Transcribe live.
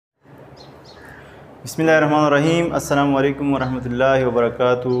बिस्मिल्लाहिर्रहमानिर्रहीम अस्सलाम वालेकुम वरहमतुल्लाहि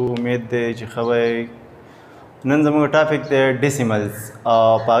वबरकातुहू। उम्मीद दे چې خبرې نن زموږ ټاپک دی ډیسیملز او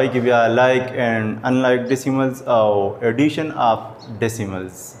په هغې کې بیا لایک اینڈ انلایک ډیسیملز او ایډیشن آف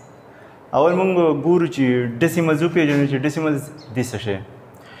ډیسیملز. اول موږ ګورو چې ډیسیملز وپېژنو چې ډیسیملز دي څه شی.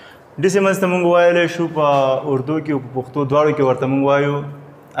 ډیسیملز ته موږ ویلی شو په اردو کې او په پښتو دواړو کې ورته موږ وایو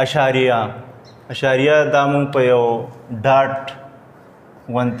اشاریه. اشاریه دا موږ په یو ډاټ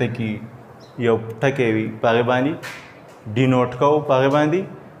غونته کې یو ټکی وي په هغې باندې ډینوټ کوو، په هغې باندې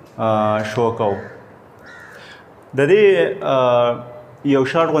شو کوو. د دې یو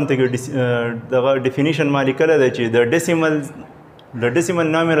شارټ غونته کې دغه ډیفینیشن ما لیکلی دی چې the decimal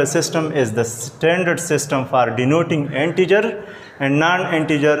numeral system is the standard system for denoting integer and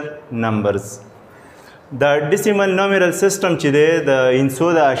non-integer numbers. د ډیسیمل نومرل سیسټم چې دی د انسو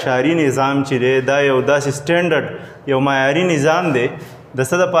د اشاري نظام چې دی دا یو داسې سټینډرډ یو معیاري نظام دی د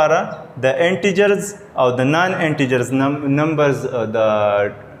څه دپاره د انټیجرز او د نان انټیجرز نمبرز د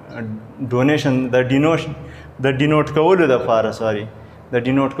ډینوټ کولو دپاره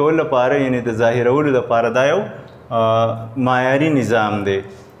یعنې د ظاهرولو دپاره دا یو معیاري نظام دی.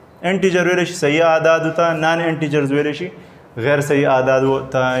 انټیجر ویلی شي صحیح اعدادو ته، نان انټیجرز ویلی شي غیر صحیح اعدادو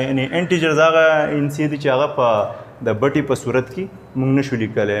ته. یعنې انټیجرز هغه انسي دي چې هغه په د بټې په صورت کې موږ نشو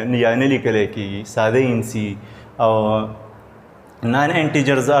لیکلی یا نه لیکلی کېږي، ساده انسي. او نان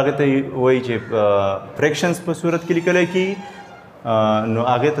انټیجرز هغې ته وایي چې فریکشنز په صورت کې لیکلی کېږي، نو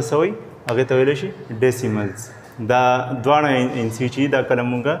هغې ته څه وایي؟ هغې ته ویلی شي ډیسیملز. دا دواړه انسي چې دا کله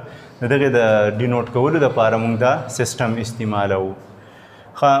موږ د دغې د ډینوټ کولو دپاره موږ دا سیسټم استعمالوو.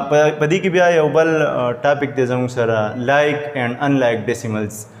 په دې کې بیا یو بل ټاپک دی زموږ سره لایک اینډ انلایک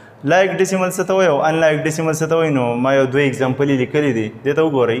ډیسیملز. لایک ډیسیملز څه ته وایي او انلایک ډیسیملز څه ته وایي؟ نو ما یو دوه اګزامپل یې لیکلي دي، دې ته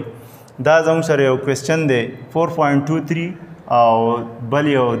وګورئ. دا زموږ سره یو کوېسچن دی 4.23 او بل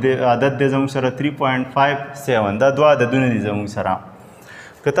یو عدد دی زموږ سره 3.57. دا دوه عددونه دي زموږ سره.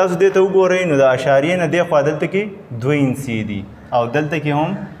 که تاسو دې ته وګورئ نو د اشاریې نه دې خوا دلته کې 2 انسي دي او دلته کې هم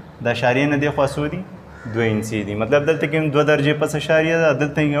د اشاریې نه دې خوا څو دي؟ 2 انسي دي. مطلب دلته کې هم 2 درجې پس اشاریه ده،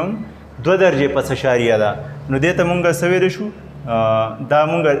 دلته کې هم 2 درجې پس اشاریه ده. نو دې ته مونږ څه ویلی شو؟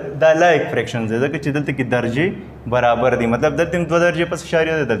 دا لایک فریکشنز دی ځکه چې دلته کې درجې برابر دي. مطلب دلته هم 2 درجې پس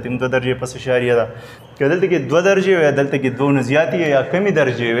اشاریه ده، دلته هم 2 درجې پس اشاریه ده. که دلته کې 2 درجې وي، دلته کې 2 نه زیاتې یا کمې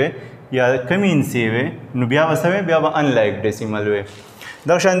درجې وي یا کمې انسي وي، نو بیا به څه وي؟ بیا به انلایک ډیسیمل وي.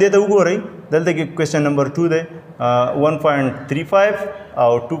 دغه شان دې ته وګورئ، دلته کې کوېسچن نمبر 2 دی 1.35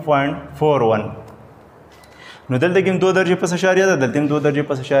 او 2.41. نو دلته کې هم 2 درجې پس اشاریه ده، دلته هم 2 درجې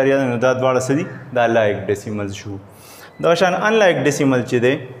پس اشاریه ده. نو دا دواړه څه دي؟ دا لایک ډیسیملز شو. دغه شان انلایک ډیسیمل چې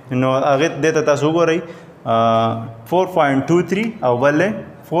دی نو هغې دې ته تاسو وګورئ 4.23 او بل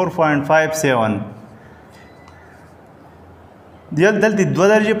 4.57. دلته 2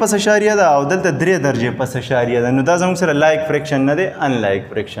 درجې پس اشاریه ده او دلته 3 درجې پس اشاریه ده. نو دا زموږ سره لایک فریکشن نه دی، انلایک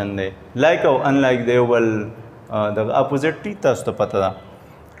فریکشن دی. لایک او انلایک د یو بل دغه اپوزیټ دي، تاسو ته پته ده.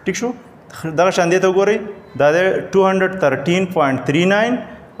 ټیک شو؟ دغه شان دې ته وګورئ، دا دی 213.39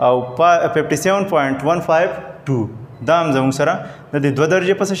 او 57.152. دا هم زموږ سره د دې 2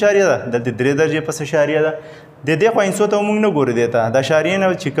 درجې پس اشاریه ده، دلته 3 درجې پس اشاریه ده. د دې خوا انسو ته موږ نه ګورو، دې ته د اشاریې نه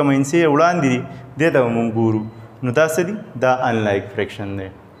چې کوم انسي وړاندې دي دې ته موږ ګورو. نو دا څه دي؟ دا انلایک فریکشن دی.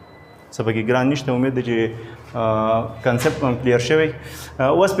 څه پکې ګران نشته، امید ده چې کنسپټ هم کلیر شوی.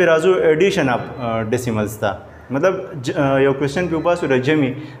 اوس پرې راځو ایډیشن اف ډیسیملز ته. مطلب یو کوېسچن پې وباسو د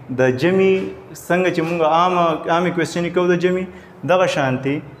جمع. د جمع څنګه چې موږ عامې کوېسچنې کوو د جمع، دغه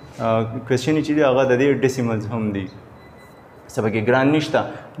شانتې کوېسچنې چې دي هغه د دې ډیسیملز هم دي. څه پکې ګران نشته،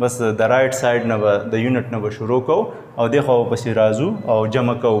 بس د رایټ سایډ نه به د یونټ نه به شروع کوو او دې خوا به پسې راځو او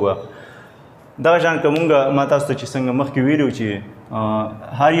جمع کوو به. دغه شان که مونږ ما تاسو ته چې څنګه مخکې ویلو چې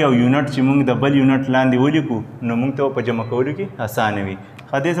هر یو یونټ چې مونږ د بل یونټ لاندې ولیکو نو مونږ ته په جمع کولو کې اسانه وي.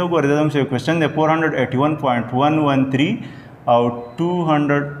 دې ته وګورئ، دا زموږ یو کوېسچن دی 481.113 او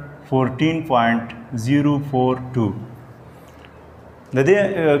 214.042. د دې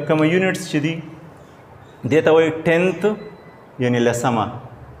کومه یونټس چې دي دې ته وایي 10th یعنې لسمه.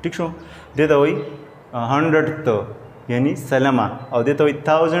 ټیک شو؟ دې ته وایي 100th یعنې سلمه او دې ته وایي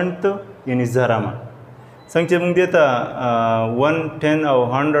 1000th یعنی زرمه. څنګه چې موږ دې ته 1 10 او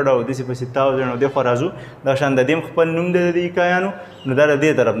 100 او داسې پسې 1000 او دې خوا راځو، دا شان د دې خپل نوم دی د ایکایانو، نو دا د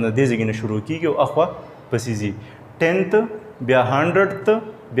دې طرف نه دې ځای نه شروع کېږي او اخوا پسې ځي. 10th بیا 100th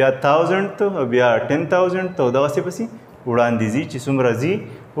بیا 1000th بیا 10,000 او دغسې پسې وړاندې ځي. چې څومره ځي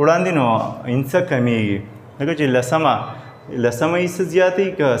وړاندې نو انسه کمیږي. ځکه چې لسمه ایسه زیاتوي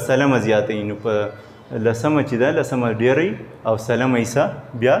که سلمه زیاتوي، نو په لسمه چې ده لسمه ډېره او سلمه ایسه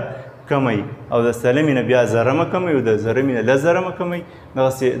بیا کمی او د سلمې نه بیا ذره کمی او د ذرمې نه لس ذره کمی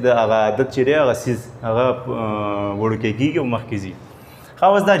دغسې د هغه عدد چې دی هغه څیز هغه وړوکی کېږي او مخکې ځي ښه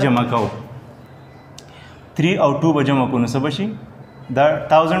اوس دا جمع کوو 3 او 2 به جمع کوو نو څه به شي دا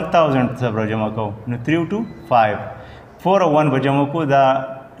 1000 سره به جمع کوو نو 3 او 2 5 4 او 1 به جمع کوو دا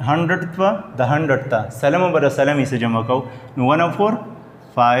 100 به د 100 ته سلم به د سلمې سره جمع کوو نو 1 او 4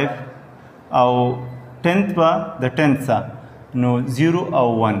 5 او 10th به د 10th سره نو 0 او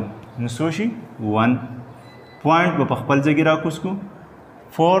 1 نو څو شي 1 پوینټ به په خپل ځای کې راکوز کړو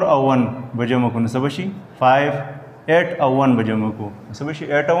 4 او 1 به جمع کړو نو څه به شي 5 8 او 1 به جمع کړو نو څه به شي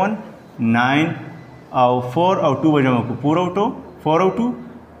 8 او 1 9 او 4 او 2 به جمع کړو 4 او 2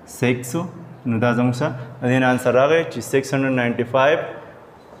 6 نو دا زموږ سره د دې نه انسر راغی چې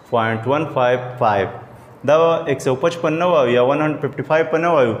 695.155 دا 155 نه وایو یا 155 په نه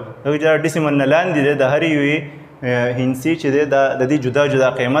وایو دغه چې ډیسیمل نه لاندې دی د هرې یوې هندسي چې دی دا د دې جدا جدا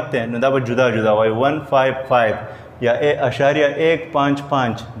قیمت دی نو دا به جدا جدا وایو 155 یا اشاریه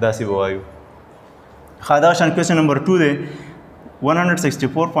 155 داسې به وایو ښه دا شان کوېسچن نمبر 2 دی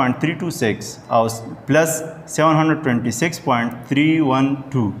 164.326 او پلس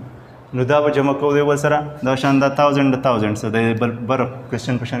 726.312 نو دا به جمع کوو دی بل سره دا شان دا 1000 سره د بل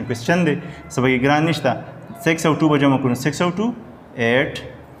کوېسچن په شان کوېسچن دی څه پکې ګران نشته 6 او 2 به جمع کړو 6 او 2 8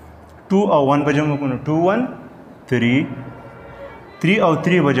 2 او 1 به جمع کړو 2 1 3 3 او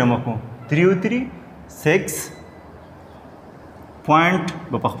 3 به جمع کړو 3 او 3 6 پوینټ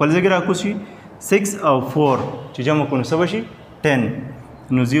به په خپل ځای کې راکوز شي 6 او 4 چې جمع کړو څه به شي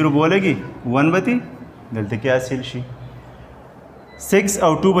 10 نو 0 به ولګي 1 به دې دلته کې حاصل شي 6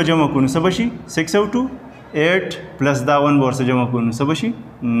 او 2 به جمع کړو څه به شي 6 او 2 8 پلس دا 1 به ورسره جمع کړو څه به شي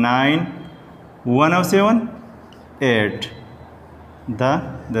 9 1 او 7 8 دا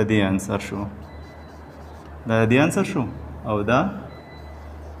د دې انسر شو دا د دې انسر شو او دا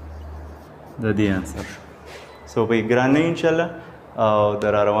د دې انسر شو سو په ګران نه انشاءالله او د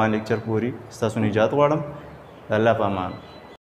را روان لیکچر پوری ستاسو نجات غواړم الله په امان